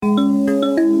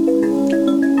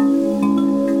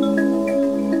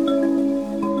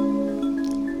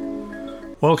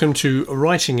Welcome to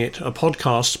Writing It, a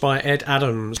podcast by Ed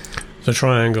Adams. The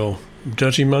Triangle.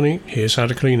 Dirty Money, Here's How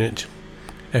to Clean It.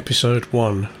 Episode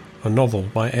 1. A novel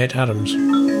by Ed Adams.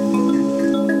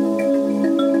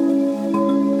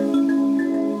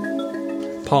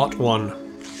 Part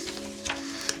 1.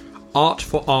 Art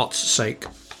for art's sake.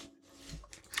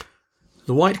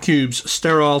 The white cube's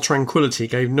sterile tranquillity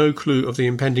gave no clue of the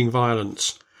impending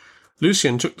violence.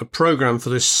 Lucien took the programme for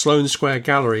this Sloane Square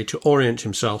gallery to orient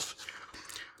himself.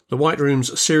 The White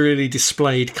Room's serially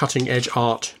displayed cutting-edge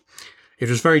art. It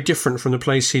was very different from the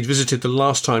place he'd visited the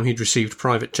last time he'd received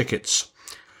private tickets.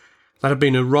 That had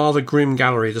been a rather grim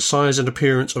gallery, the size and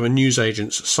appearance of a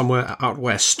newsagent's somewhere out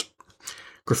west.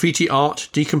 Graffiti art,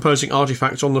 decomposing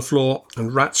artefacts on the floor,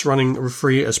 and rats running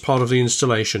free as part of the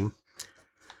installation.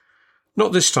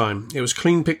 Not this time. It was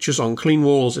clean pictures on clean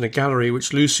walls in a gallery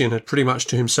which Lucien had pretty much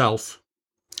to himself.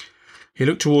 He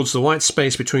looked towards the white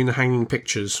space between the hanging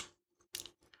pictures.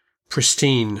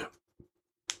 Pristine.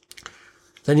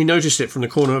 Then he noticed it from the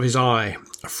corner of his eye.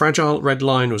 A fragile red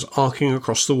line was arcing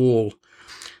across the wall.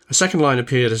 A second line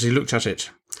appeared as he looked at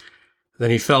it.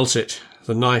 Then he felt it.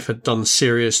 The knife had done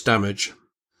serious damage.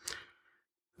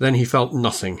 Then he felt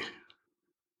nothing.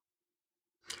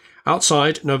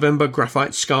 Outside, November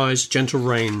graphite skies, gentle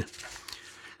rain.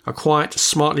 A quiet,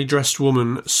 smartly dressed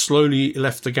woman slowly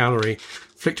left the gallery,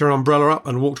 flicked her umbrella up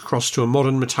and walked across to a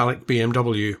modern metallic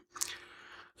BMW.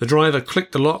 The driver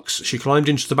clicked the locks, she climbed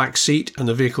into the back seat, and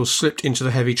the vehicle slipped into the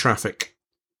heavy traffic.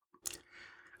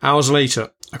 Hours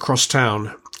later, across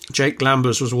town, Jake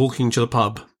Lambers was walking to the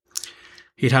pub.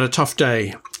 He'd had a tough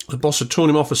day. The boss had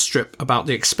torn him off a strip about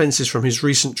the expenses from his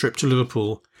recent trip to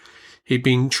Liverpool. He'd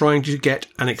been trying to get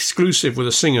an exclusive with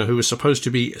a singer who was supposed to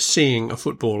be seeing a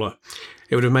footballer.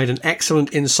 It would have made an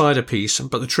excellent insider piece,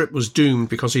 but the trip was doomed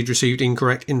because he'd received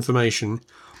incorrect information.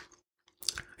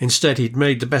 Instead, he'd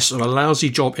made the best of a lousy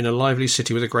job in a lively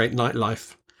city with a great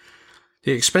nightlife.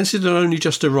 The expenses had only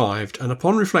just arrived, and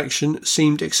upon reflection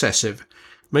seemed excessive,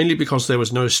 mainly because there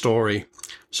was no story.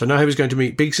 So now he was going to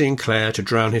meet Bigsy and Claire to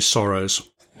drown his sorrows.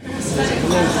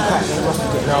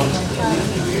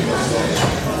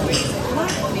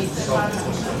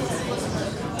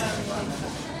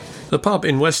 The pub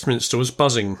in Westminster was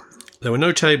buzzing. There were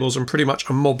no tables and pretty much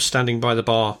a mob standing by the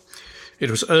bar. It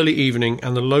was early evening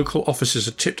and the local officers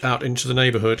had tipped out into the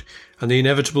neighbourhood, and the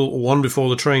inevitable one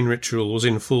before the train ritual was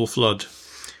in full flood.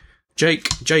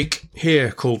 Jake,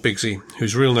 here, called Bigsy,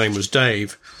 whose real name was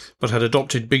Dave, but had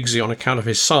adopted Bigsy on account of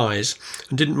his size,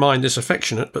 and didn't mind this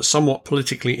affectionate but somewhat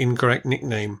politically incorrect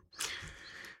nickname.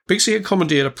 Bigsy had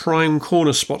commandeered a prime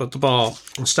corner spot at the bar,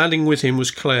 and standing with him was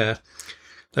Claire.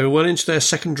 They were well into their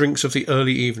second drinks of the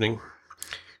early evening.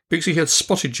 Bigsy had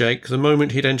spotted Jake the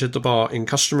moment he'd entered the bar in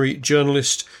customary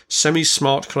journalist,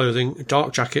 semi-smart clothing,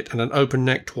 dark jacket and an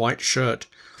open-necked white shirt.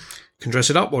 "You can dress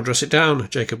it up or dress it down,"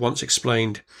 Jake had once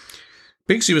explained.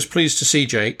 Bigsy was pleased to see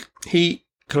Jake. He,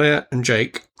 Claire and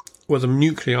Jake were the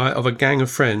nuclei of a gang of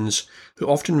friends who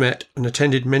often met and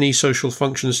attended many social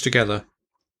functions together.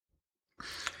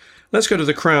 "Let's go to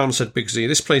the Crown," said Bigsy.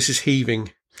 "This place is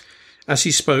heaving." As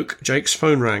he spoke, Jake's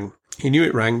phone rang. He knew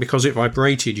it rang because it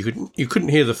vibrated. You couldn't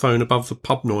hear the phone above the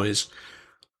pub noise.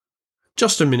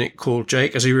 "Just a minute," called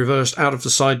Jake as he reversed out of the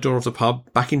side door of the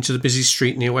pub, back into the busy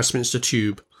street near Westminster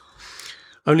Tube.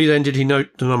 Only then did he note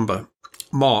the number.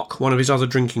 Mark, one of his other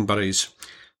drinking buddies.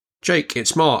 "Jake,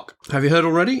 it's Mark. Have you heard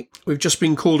already? We've just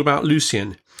been called about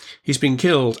Lucien. He's been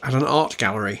killed at an art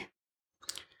gallery."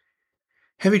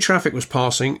 Heavy traffic was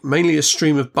passing, mainly a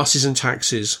stream of buses and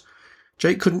taxis.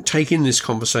 Jake couldn't take in this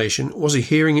conversation. Was he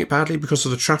hearing it badly because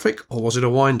of the traffic, or was it a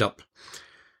wind-up?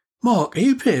 "Mark, are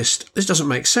you pissed? This doesn't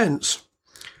make sense."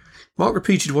 Mark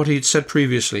repeated what he had said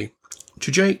previously.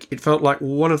 To Jake, it felt like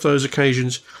one of those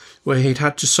occasions where he'd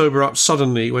had to sober up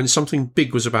suddenly when something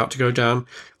big was about to go down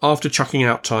after chucking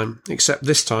out time, except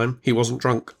this time he wasn't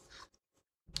drunk.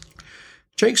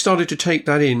 Jake started to take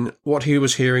that in. What he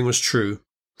was hearing was true.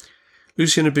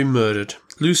 Lucien had been murdered.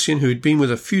 Lucien, who had been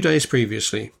with a few days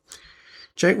previously.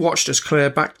 Jake watched as Claire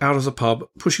backed out of the pub,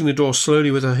 pushing the door slowly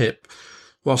with her hip,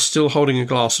 while still holding a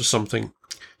glass of something.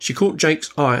 She caught Jake's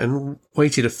eye and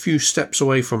waited a few steps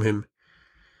away from him.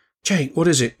 "Jake, what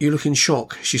is it? You look in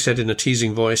shock," she said in a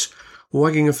teasing voice,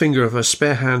 wagging a finger of her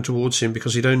spare hand towards him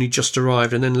because he'd only just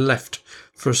arrived and then left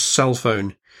for a cell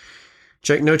phone.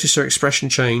 Jake noticed her expression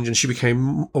change, and she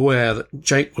became aware that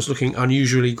Jake was looking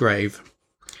unusually grave.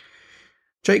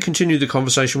 Jake continued the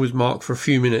conversation with Mark for a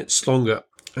few minutes longer,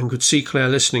 and could see Claire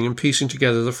listening and piecing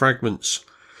together the fragments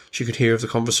she could hear of the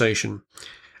conversation.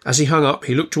 As he hung up,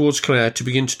 he looked towards Claire to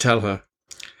begin to tell her.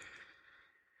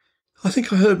 "I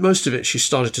think I heard most of it," she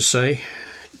started to say.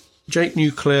 Jake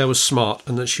knew Claire was smart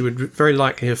and that she would very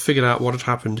likely have figured out what had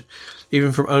happened,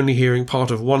 even from only hearing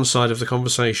part of one side of the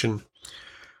conversation.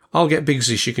 "I'll get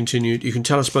Bigsy," she continued. "You can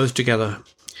tell us both together."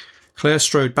 Claire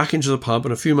strode back into the pub,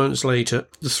 and a few moments later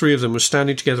the three of them were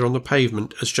standing together on the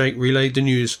pavement as Jake relayed the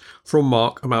news from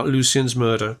Mark about Lucien's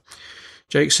murder.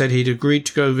 Jake said he'd agreed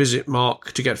to go visit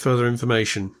Mark to get further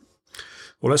information.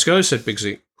 "Well, let's go," said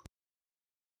Bigsy.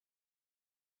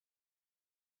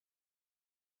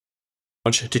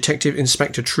 Detective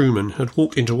Inspector Truman had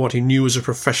walked into what he knew was a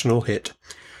professional hit.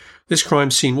 This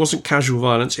crime scene wasn't casual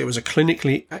violence, it was a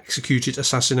clinically executed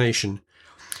assassination.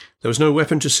 There was no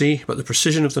weapon to see, but the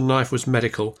precision of the knife was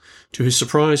medical. To his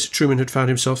surprise, Truman had found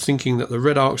himself thinking that the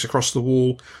red arcs across the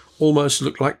wall almost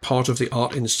looked like part of the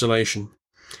art installation.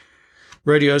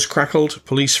 Radios crackled,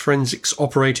 police forensics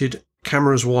operated,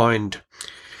 cameras whined.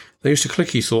 They used to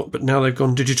click, he thought, but now they've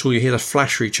gone digital. You hear the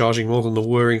flash recharging more than the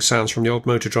whirring sounds from the old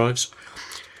motor drives.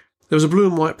 There was a blue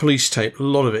and white police tape, a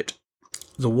lot of it.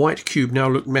 The white cube now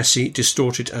looked messy,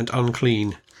 distorted, and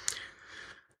unclean.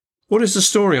 "What is the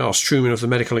story?" asked Truman of the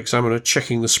medical examiner,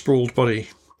 checking the sprawled body.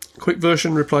 "Quick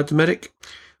version," replied the medic.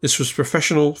 "This was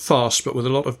professional, fast, but with a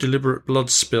lot of deliberate blood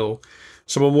spill.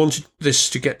 Someone wanted this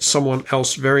to get someone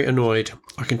else very annoyed.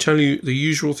 I can tell you the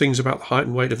usual things about the height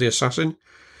and weight of the assassin.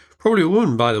 Probably a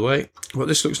woman, by the way, but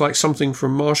this looks like something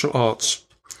from martial arts."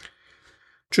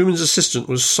 Truman's assistant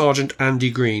was Sergeant Andy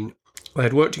Green. They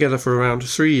had worked together for around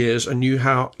 3 years and knew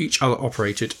how each other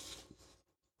operated.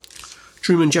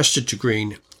 Truman gestured to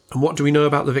Green. "And what do we know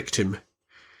about the victim?"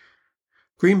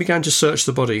 Green began to search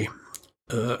the body.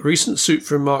 Recent suit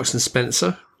from Marks and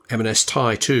Spencer, M&S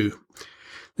tie too.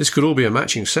 This could all be a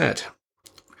matching set.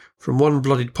 From one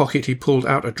bloodied pocket he pulled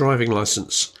out a driving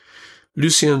licence.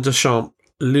 "Lucien Deschamps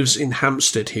lives in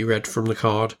Hampstead," he read from the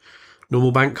card.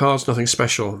 "Normal bank cards, nothing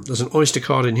special. There's an Oyster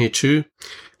card in here too,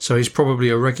 so he's probably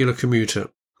a regular commuter.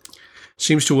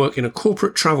 Seems to work in a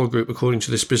corporate travel group, according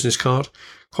to this business card.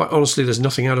 Quite honestly, there's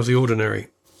nothing out of the ordinary."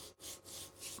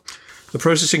 The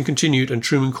processing continued, and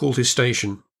Truman called his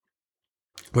station.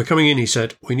 "We're coming in," he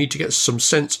said. "We need to get some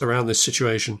sense around this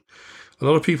situation. A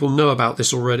lot of people know about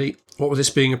this already, what with this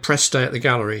being a press day at the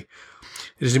gallery.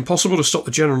 It is impossible to stop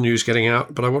the general news getting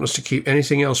out, but I want us to keep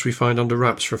anything else we find under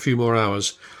wraps for a few more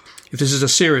hours. If this is a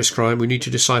serious crime, we need to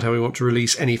decide how we want to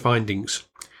release any findings."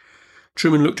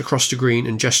 Truman looked across to Green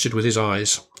and gestured with his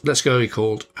eyes. "Let's go," he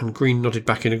called, and Green nodded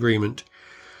back in agreement.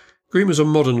 Green was a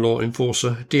modern law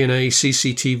enforcer, DNA,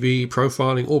 CCTV,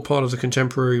 profiling, all part of the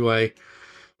contemporary way.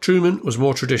 Truman was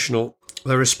more traditional.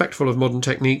 Though respectful of modern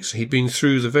techniques, he'd been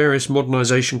through the various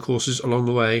modernisation courses along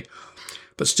the way,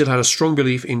 but still had a strong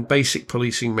belief in basic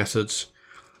policing methods.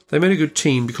 They made a good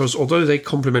team because although they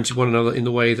complemented one another in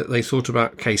the way that they thought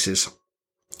about cases.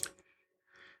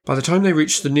 By the time they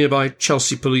reached the nearby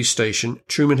Chelsea police station,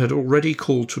 Truman had already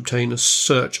called to obtain a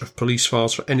search of police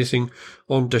files for anything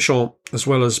on Deschamps, as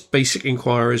well as basic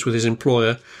inquiries with his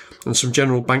employer and some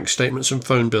general bank statements and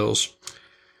phone bills.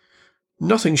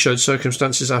 Nothing showed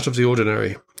circumstances out of the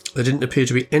ordinary. There didn't appear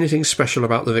to be anything special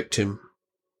about the victim.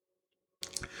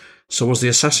 "So was the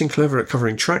assassin clever at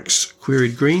covering tracks?"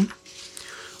 queried Green.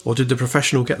 "Or did the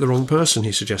professional get the wrong person?"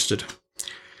 he suggested.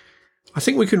 "I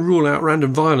think we can rule out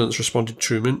random violence," responded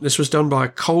Truman. "This was done by a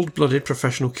cold-blooded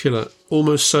professional killer,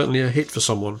 almost certainly a hit for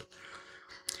someone.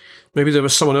 Maybe there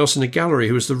was someone else in the gallery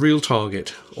who was the real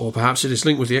target, or perhaps it is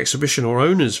linked with the exhibition or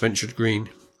owners," ventured Green.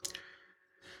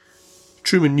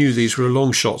 Truman knew these were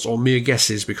long shots or mere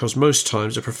guesses because most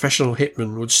times a professional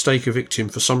hitman would stake a victim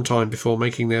for some time before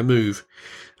making their move,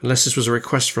 unless this was a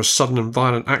request for a sudden and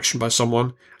violent action by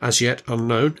someone as yet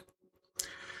unknown.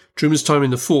 Truman's time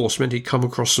in the force meant he'd come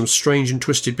across some strange and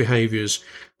twisted behaviours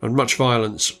and much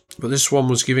violence, but this one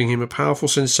was giving him a powerful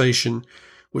sensation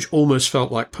which almost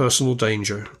felt like personal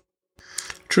danger.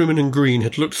 Truman and Green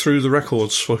had looked through the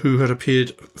records for who had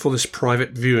appeared for this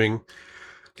private viewing.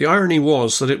 The irony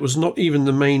was that it was not even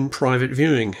the main private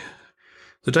viewing.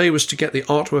 The day was to get the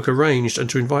artwork arranged and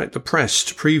to invite the press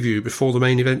to preview before the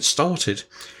main event started.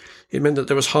 It meant that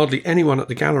there was hardly anyone at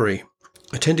the gallery.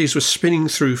 Attendees were spinning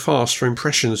through fast for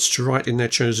impressions to write in their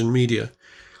chosen media.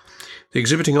 The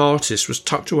exhibiting artist was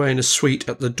tucked away in a suite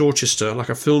at the Dorchester like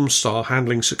a film star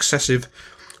handling successive,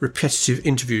 repetitive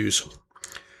interviews.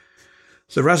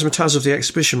 The razzmatazz of the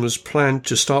exhibition was planned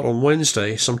to start on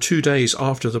Wednesday, some 2 days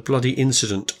after the bloody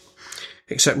incident,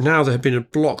 except now there had been a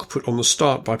block put on the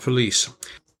start by police.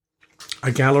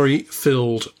 A gallery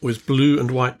filled with blue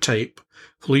and white tape,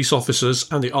 police officers,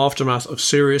 and the aftermath of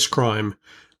serious crime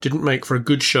didn't make for a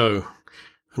good show,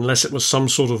 unless it was some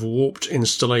sort of warped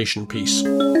installation piece.